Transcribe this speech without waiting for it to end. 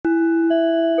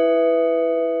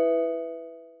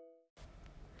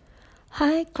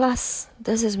Hi class,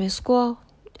 this is Miss Guo.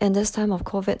 In this time of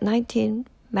COVID-19,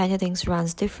 many things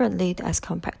runs differently as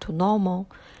compared to normal.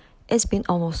 It's been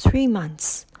almost 3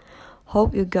 months.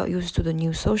 Hope you got used to the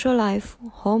new social life,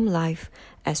 home life,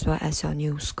 as well as your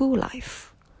new school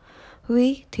life.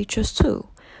 We, teachers too,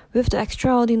 with the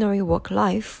extraordinary work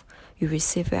life, you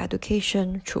receive your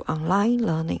education through online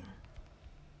learning.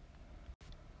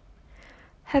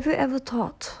 Have you ever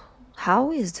thought,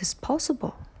 how is this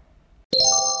possible?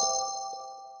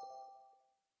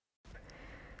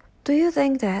 Do you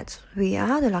think that we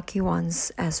are the lucky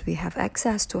ones as we have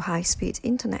access to high-speed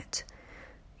internet?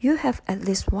 You have at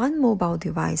least one mobile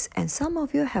device and some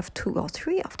of you have 2 or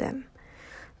 3 of them.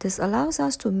 This allows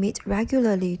us to meet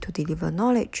regularly to deliver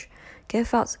knowledge,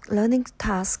 give out learning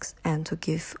tasks, and to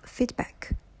give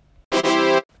feedback.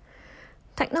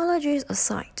 Technologies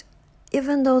aside,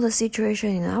 even though the situation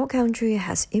in our country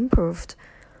has improved,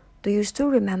 do you still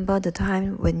remember the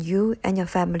time when you and your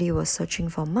family were searching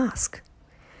for masks?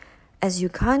 As you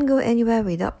can't go anywhere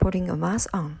without putting a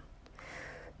mask on.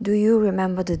 Do you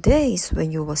remember the days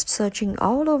when you were searching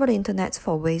all over the internet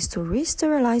for ways to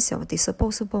re-sterilize your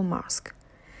disposable mask,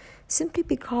 simply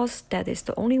because that is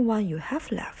the only one you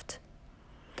have left?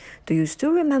 Do you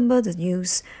still remember the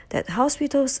news that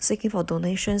hospitals seeking for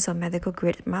donations of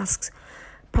medical-grade masks,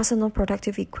 personal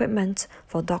protective equipment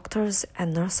for doctors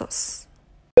and nurses?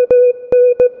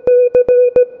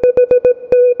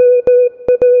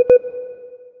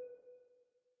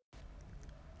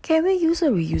 Can we use a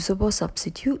reusable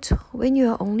substitute when you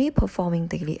are only performing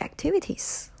daily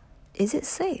activities? Is it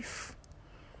safe?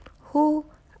 Who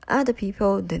are the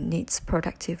people that needs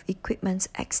protective equipment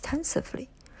extensively?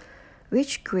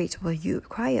 Which grade were you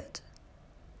required?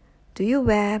 Do you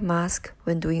wear mask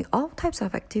when doing all types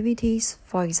of activities,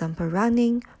 for example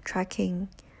running, trekking?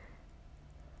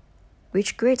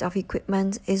 Which grade of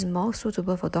equipment is more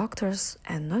suitable for doctors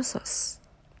and nurses?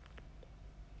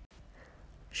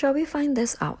 Shall we find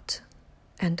this out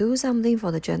and do something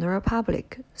for the general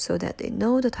public so that they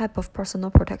know the type of personal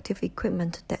protective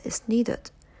equipment that is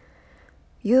needed?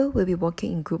 You will be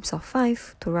working in groups of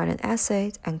 5 to write an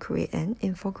essay and create an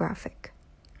infographic.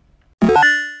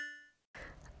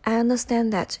 I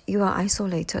understand that you are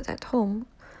isolated at home,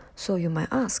 so you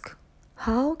might ask,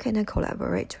 how can I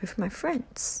collaborate with my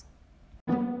friends?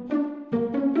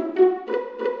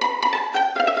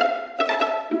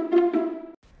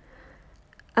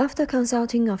 After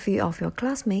consulting a few of your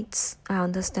classmates, I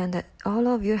understand that all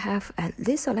of you have at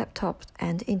least a laptop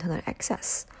and internet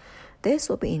access. This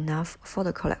will be enough for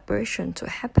the collaboration to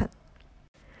happen.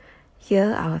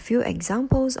 Here are a few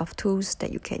examples of tools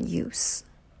that you can use.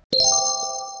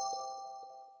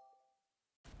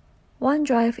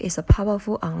 OneDrive is a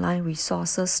powerful online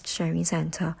resources sharing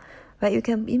center where you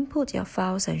can input your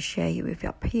files and share it with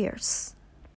your peers.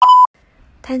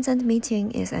 Tencent Meeting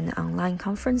is an online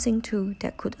conferencing tool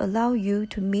that could allow you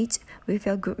to meet with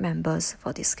your group members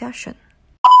for discussion.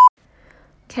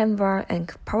 Canva and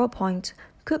PowerPoint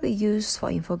could be used for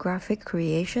infographic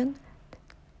creation.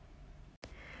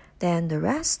 Then the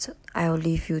rest, I'll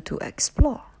leave you to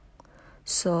explore.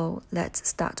 So let's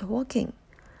start working.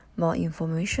 More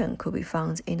information could be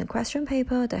found in a question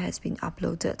paper that has been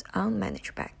uploaded on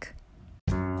ManageBack.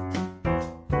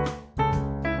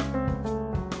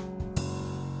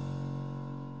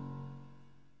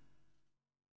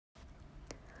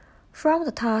 From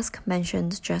the task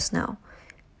mentioned just now,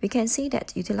 we can see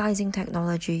that utilizing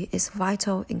technology is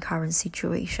vital in current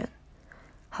situation.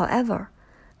 However,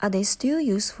 are they still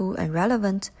useful and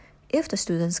relevant if the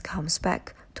students comes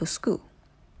back to school?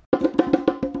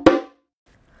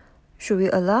 Should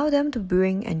we allow them to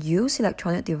bring and use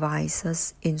electronic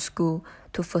devices in school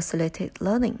to facilitate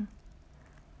learning?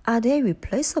 Are they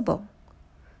replaceable?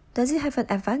 Does it have an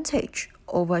advantage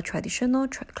over traditional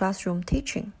classroom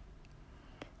teaching?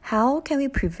 How can we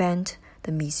prevent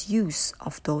the misuse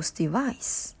of those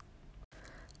devices?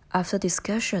 After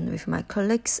discussion with my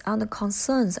colleagues on the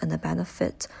concerns and the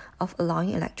benefit of allowing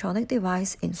electronic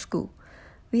device in school,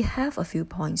 we have a few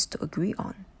points to agree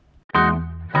on.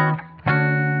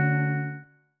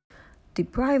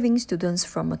 Depriving students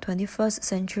from a 21st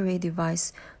century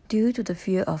device due to the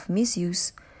fear of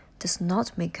misuse does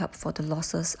not make up for the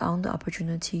losses on the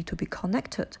opportunity to be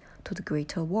connected to the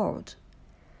greater world.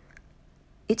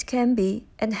 It can be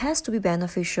and has to be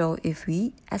beneficial if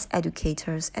we, as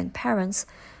educators and parents,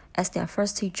 as their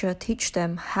first teacher, teach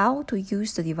them how to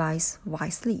use the device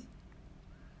wisely.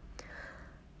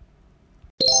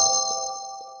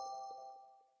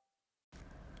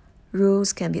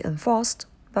 Rules can be enforced,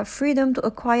 but freedom to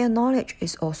acquire knowledge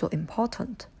is also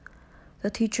important. The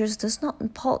teachers does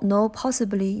not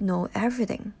possibly know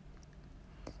everything.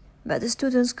 but the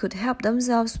students could help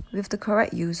themselves with the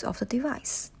correct use of the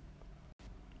device.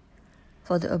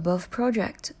 For the above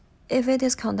project, if it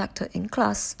is conducted in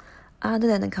class, other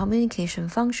than the communication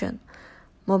function,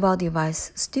 mobile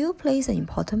device still plays an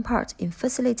important part in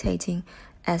facilitating,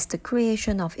 as the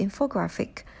creation of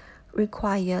infographic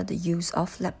require the use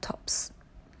of laptops.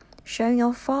 Sharing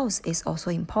of files is also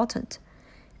important,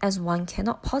 as one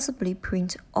cannot possibly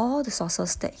print all the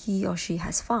sources that he or she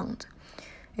has found.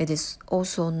 It is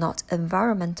also not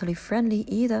environmentally friendly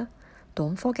either,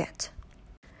 don't forget.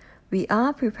 We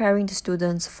are preparing the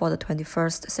students for the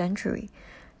 21st century.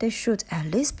 They should at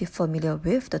least be familiar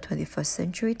with the 21st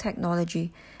century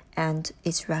technology and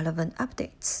its relevant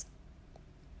updates.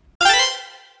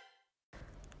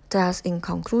 Thus, in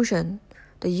conclusion,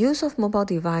 the use of mobile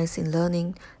device in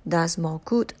learning does more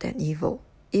good than evil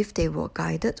if they were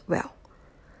guided well.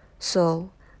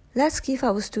 So, let's give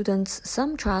our students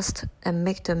some trust and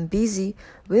make them busy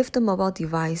with the mobile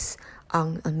device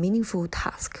on a meaningful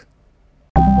task.